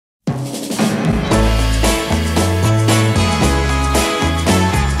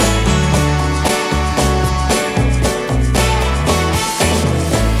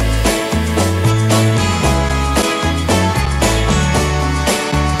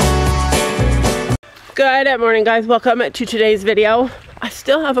Good morning, guys. Welcome to today's video. I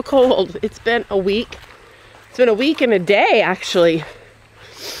still have a cold. It's been a week. It's been a week and a day, actually.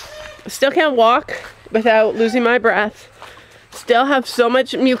 Still can't walk without losing my breath. Still have so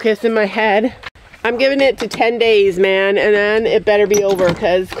much mucus in my head. I'm giving it to 10 days, man, and then it better be over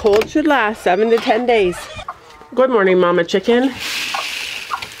because cold should last 7 to 10 days. Good morning, Mama Chicken.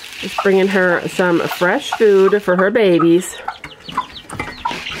 Just bringing her some fresh food for her babies.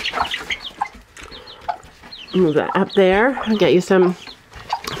 Move that up there. I'll get you some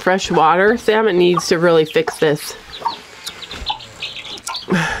fresh water. Sam, it needs to really fix this.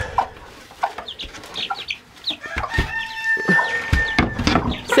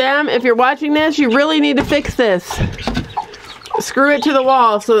 Sam, if you're watching this, you really need to fix this. Screw it to the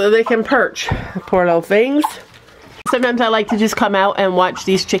wall so that they can perch. Poor little things. Sometimes I like to just come out and watch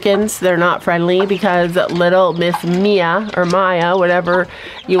these chickens. They're not friendly because little Miss Mia, or Maya, whatever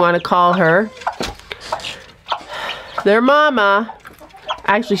you want to call her, their mama,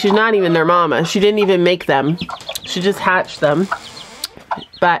 actually she's not even their mama. She didn't even make them. She just hatched them.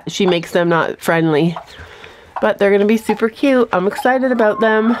 But she makes them not friendly. But they're going to be super cute. I'm excited about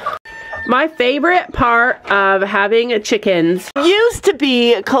them. My favorite part of having chickens used to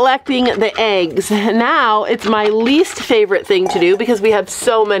be collecting the eggs. Now it's my least favorite thing to do because we have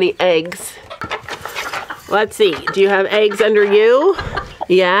so many eggs. Let's see. Do you have eggs under you?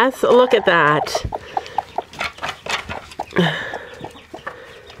 Yes. Look at that.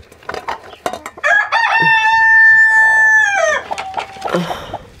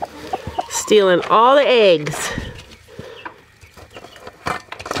 Stealing all the eggs.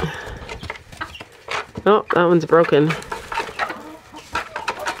 Oh, that one's broken.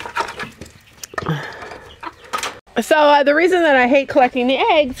 So the reason that I hate collecting the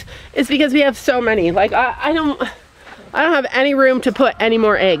eggs is because we have so many. Like I don't have any room to put any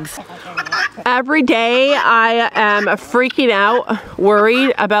more eggs. Every day I am freaking out,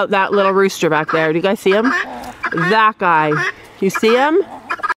 worried about that little rooster back there. Do you guys see him? That guy. You see him?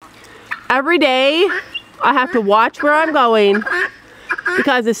 Every day I have to watch where I'm going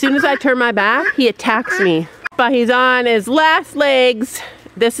because as soon as I turn my back, he attacks me. But he's on his last legs.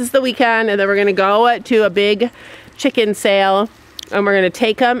 This is the weekend and then we're gonna go to a big chicken sale and we're gonna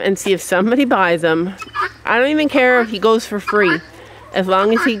take him and see if somebody buys him. I don't even care if he goes for free, as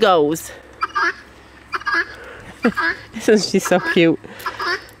long as he goes. She's so cute.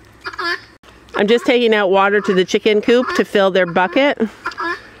 I'm just taking out water to the chicken coop to fill their bucket.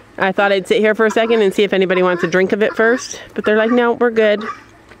 I thought I'd sit here for a second and see if anybody wants a drink of it first, but they're like, no, we're good.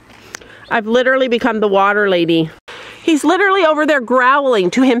 I've literally become the water lady. He's literally over there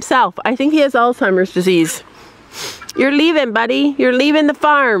growling to himself. I think he has Alzheimer's disease. You're leaving, buddy. You're leaving the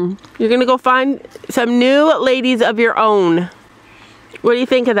farm. You're gonna go find some new ladies of your own. What do you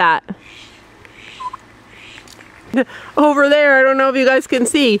think of that? Over there, I don't know if you guys can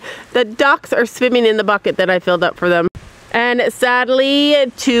see, the ducks are swimming in the bucket that I filled up for them. And sadly,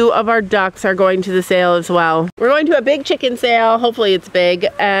 2 of our ducks are going to the sale as well. We're going to a big chicken sale, hopefully it's big,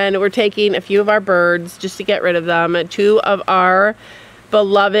 and we're taking a few of our birds just to get rid of them. 2 of our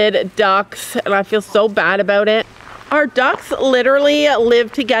beloved ducks, and I feel so bad about it. Our ducks literally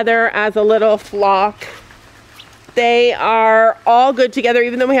live together as a little flock. They are all good together,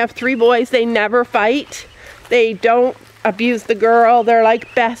 even though we have 3 boys, they never fight. They don't abuse the girl. They're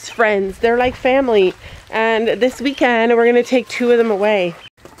like best friends. They're like family. And this weekend, we're gonna take 2 of them away.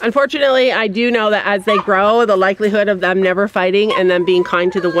 Unfortunately, I do know that as they grow, the likelihood of them never fighting and them being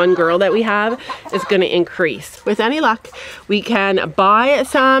kind to the 1 girl that we have is gonna increase. With any luck, we can buy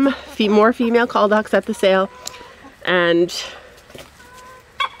some more female call ducks at the sale and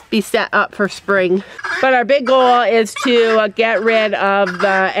be set up for spring. But our big goal is to get rid of the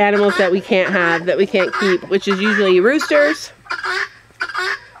animals that we can't have, that we can't keep, which is usually roosters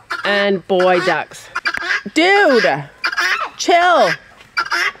and boy ducks. Dude, chill.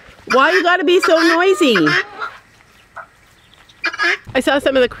 Why you gotta be so noisy? I saw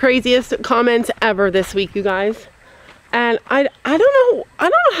some of the craziest comments ever this week, you guys. And I don't know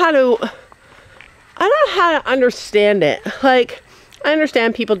how to understand it. Like, I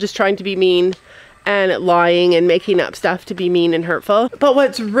understand people just trying to be mean and lying and making up stuff to be mean and hurtful. But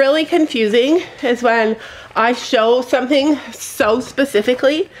what's really confusing is when I show something so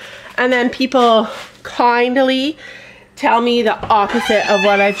specifically and then people kindly tell me the opposite of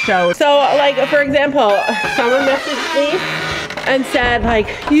what I've showed. So like, for example, someone messaged me and said like,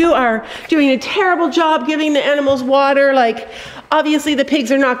 you are doing a terrible job giving the animals water. Like, obviously the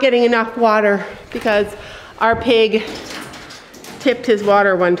pigs are not getting enough water because our pig tipped his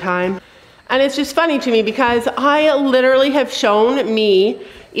water one time. And it's just funny to me because I literally have shown me,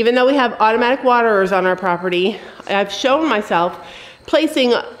 even though we have automatic waterers on our property, I've shown myself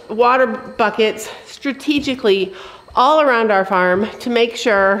placing water buckets strategically all around our farm to make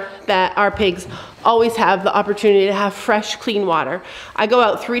sure that our pigs always have the opportunity to have fresh, clean water. I go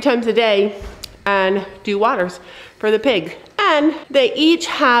out 3 times a day and do waters for the pig. And they each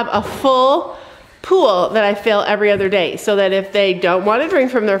have a full pool that I fill every other day, so that if they don't want to drink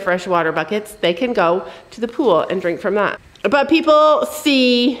from their fresh water buckets, they can go to the pool and drink from that. But people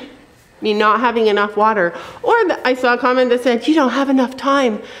see me not having enough water, or I saw a comment that said, you don't have enough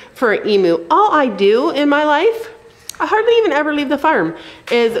time for an emu. All I do in my life, I hardly even ever leave the farm,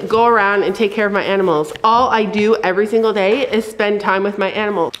 is go around and take care of my animals. All I do every single day is spend time with my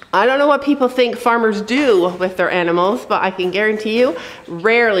animals. I don't know what people think farmers do with their animals, but I can guarantee you,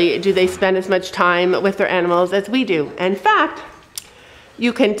 rarely do they spend as much time with their animals as we do. In fact,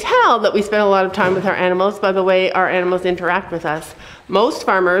 you can tell that we spend a lot of time with our animals by the way our animals interact with us. Most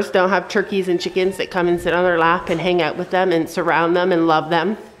farmers don't have turkeys and chickens that come and sit on their lap and hang out with them and surround them and love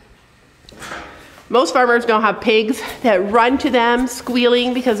them. Most farmers don't have pigs that run to them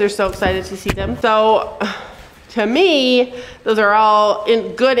squealing because they're so excited to see them. So to me, those are all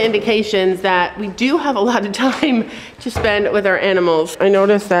good indications that we do have a lot of time to spend with our animals. I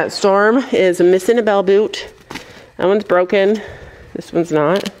noticed that Storm is missing a bell boot. That one's broken. This one's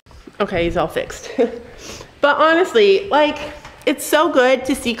not. Okay, he's all fixed. But honestly, like, it's so good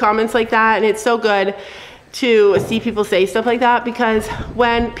to see comments like that, and it's so good to see people say stuff like that, because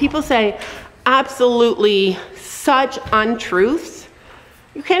when people say absolutely such untruths,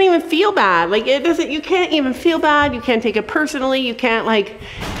 you can't even feel bad. Like, you can't even feel bad. You can't take it personally. You can't, like,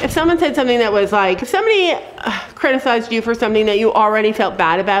 if someone said something that was like, if somebody criticized you for something that you already felt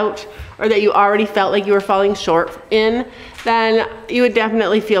bad about, or that you already felt like you were falling short in, then you would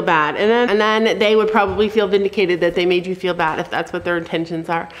definitely feel bad. And then they would probably feel vindicated that they made you feel bad if that's what their intentions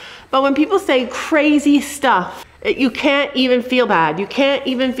are. But when people say crazy stuff, you can't even feel bad. You can't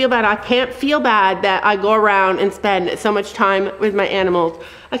even feel bad. I can't feel bad that I go around and spend so much time with my animals.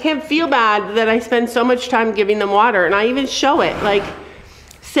 I can't feel bad that I spend so much time giving them water, and I even show it. Like,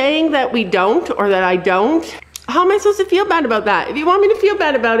 saying that we don't, or that I don't, how am I supposed to feel bad about that? If you want me to feel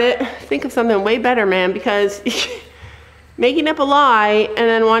bad about it, think of something way better, man, because making up a lie and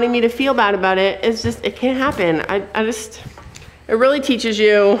then wanting me to feel bad about it is just, it can't happen. It really teaches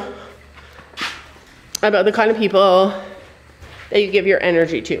you about the kind of people that you give your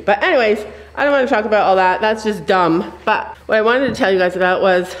energy to. But anyways, I don't want to talk about all that. That's just dumb. But what I wanted to tell you guys about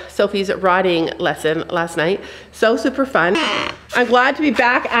was Sophie's riding lesson last night. So super fun. I'm glad to be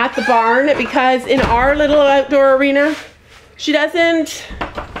back at the barn, because in our little outdoor arena, she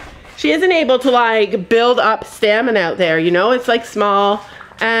isn't able to like build up stamina out there, you know? It's like small,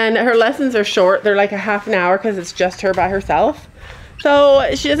 and her lessons are short. They're like a half an hour because it's just her by herself.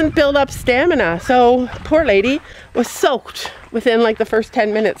 So she doesn't build up stamina. So poor lady was soaked within like the first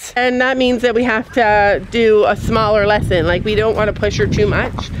 10 minutes. And that means that we have to do a smaller lesson. Like, we don't want to push her too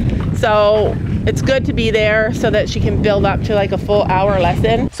much. So it's good to be there so that she can build up to like a full hour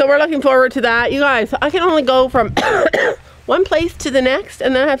lesson. So we're looking forward to that. You guys, I can only go from one place to the next,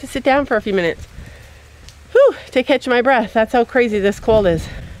 and then I have to sit down for a few minutes. Whew, to catch my breath. That's how crazy this cold is.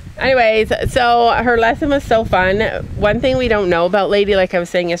 Anyways, so her lesson was so fun. One thing we don't know about Lady, like I was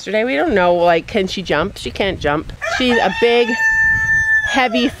saying yesterday, we don't know, like, can she jump? She can't jump. She's a big,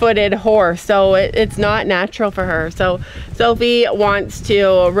 heavy-footed horse, so it's not natural for her. So Sophie wants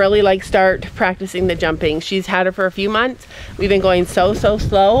to really like start practicing the jumping. She's had her for a few months. We've been going so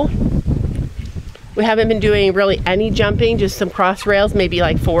slow. We haven't been doing really any jumping, just some cross rails, maybe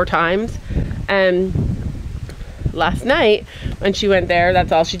like 4 times. And last night when she went there,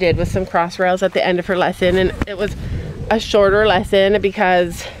 that's all she did was some cross rails at the end of her lesson. And it was a shorter lesson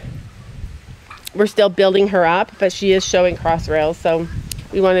because we're still building her up, but she is showing cross rails, so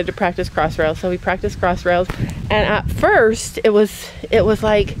we wanted to practice cross rails. So we practiced cross rails, and at first it was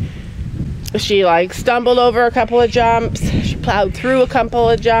like she like stumbled over a couple of jumps, she plowed through a couple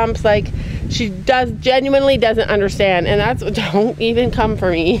of jumps, like she genuinely doesn't understand. And that's, don't even come for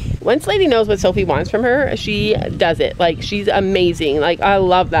me. Once Lady knows what Sophie wants from her, she does it. Like, she's amazing. Like, I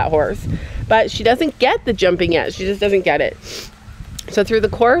love that horse, but she doesn't get the jumping yet. She just doesn't get it. So through the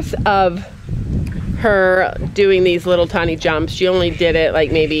course of her doing these little tiny jumps, she only did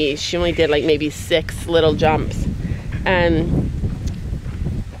like maybe 6 little jumps. And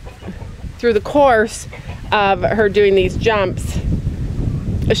through the course of her doing these jumps,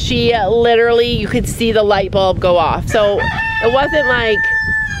 she literally, you could see the light bulb go off. So it wasn't like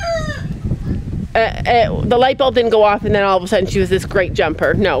the light bulb didn't go off and then all of a sudden she was this great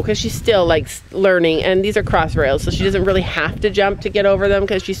jumper. No, because she's still like learning, and these are cross rails, so she doesn't really have to jump to get over them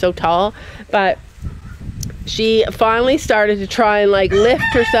because she's so tall. But she finally started to try and like lift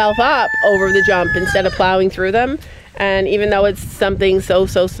herself up over the jump instead of plowing through them. And even though it's something so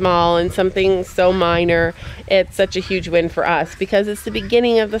small and something so minor, it's such a huge win for us because it's the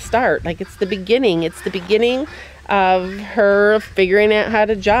beginning of the start. Like it's the beginning of her figuring out how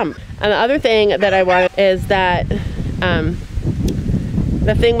to jump. And the other thing that I want is that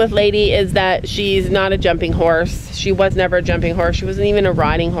the thing with Lady is that she's not a jumping horse. She was never a jumping horse. She wasn't even a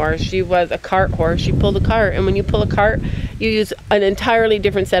riding horse. She was a cart horse. She pulled a cart, and when you pull a cart, you use an entirely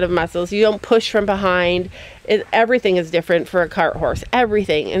different set of muscles. You don't push from behind. Everything is different for a cart horse.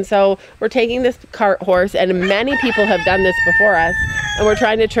 Everything. And so we're taking this cart horse, and many people have done this before us, and we're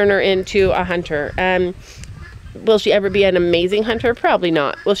trying to turn her into a hunter. Will she ever be an amazing hunter? Probably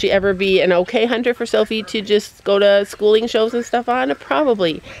not. Will she ever be an okay hunter for Sophie to just go to schooling shows and stuff on?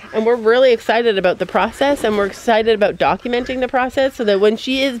 Probably. And we're really excited about the process, and we're excited about documenting the process so that when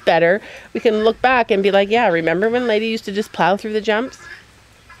she is better, we can look back and be like, yeah, remember when Lady used to just plow through the jumps?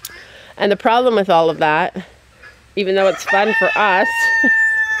 And the problem with all of that, even though it's fun for us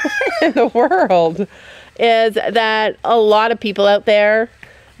in the world, is that a lot of people out there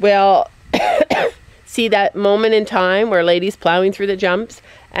will see that moment in time where Lady's plowing through the jumps,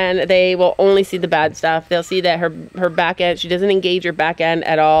 and they will only see the bad stuff. They'll see that her back end, she doesn't engage her back end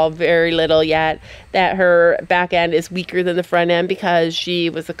at all, very little yet, that her back end is weaker than the front end because she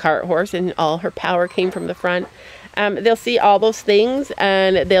was a cart horse and all her power came from the front. They'll see all those things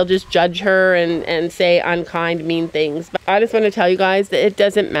and they'll just judge her and say unkind, mean things. But I just want to tell you guys that it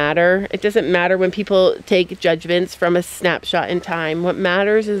doesn't matter. It doesn't matter when people take judgments from a snapshot in time. What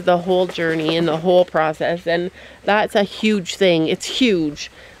matters is the whole journey and the whole process, and that's a huge thing. It's huge.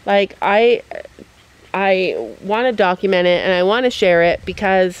 Like I want to document it and I want to share it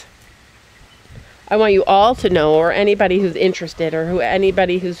because I want you all to know, or anybody who's interested, or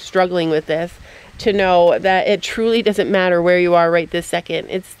anybody who's struggling with this, to know that it truly doesn't matter where you are right this second.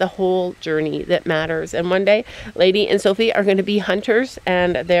 It's the whole journey that matters. And one day, Lady and Sophie are going to be hunters,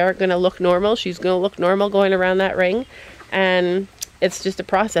 and they're going to look normal. She's going to look normal going around that ring. And it's just a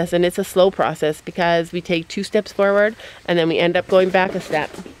process, and it's a slow process because we take 2 steps forward, and then we end up going back a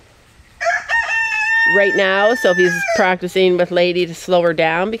step. Right now, Sophie's practicing with Lady to slow her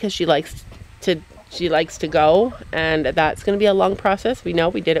down because she likes to go, and that's going to be a long process. We know,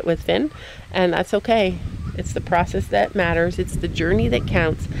 we did it with Finn, and that's okay. It's the process that matters. It's the journey that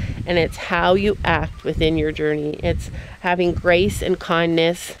counts, and it's how you act within your journey. It's having grace and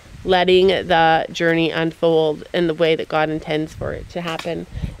kindness, letting the journey unfold in the way that God intends for it to happen.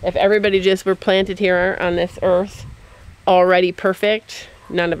 If everybody just were planted here on this earth already perfect,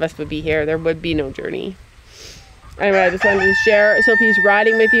 none of us would be here. There would be no journey. Anyway, I just wanted to share Sophie's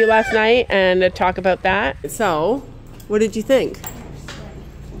riding with you last night and talk about that. So, what did you think?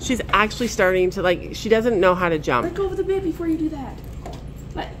 She's actually starting to, like, she doesn't know how to jump. Let go of the bit before you do that.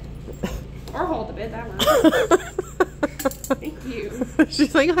 Or hold the bit, that works. Thank you.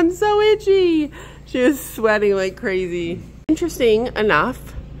 She's like, I'm so itchy. She was sweating like crazy. Interesting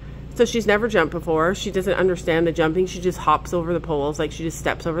enough, so she's never jumped before. She doesn't understand the jumping. She just hops over the poles, like she just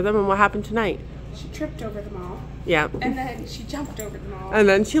steps over them. And what happened tonight? She tripped over them all. Yeah. And then she jumped over them all. And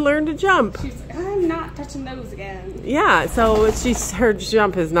then she learned to jump. She's like, I'm not touching those again. Yeah, so her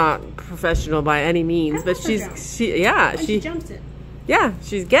jump is not professional by any means, but she jumps it. Yeah,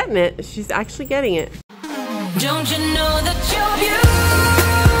 she's getting it. She's actually getting it. Don't you know that you're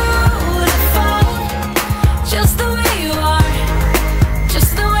beautiful? Just the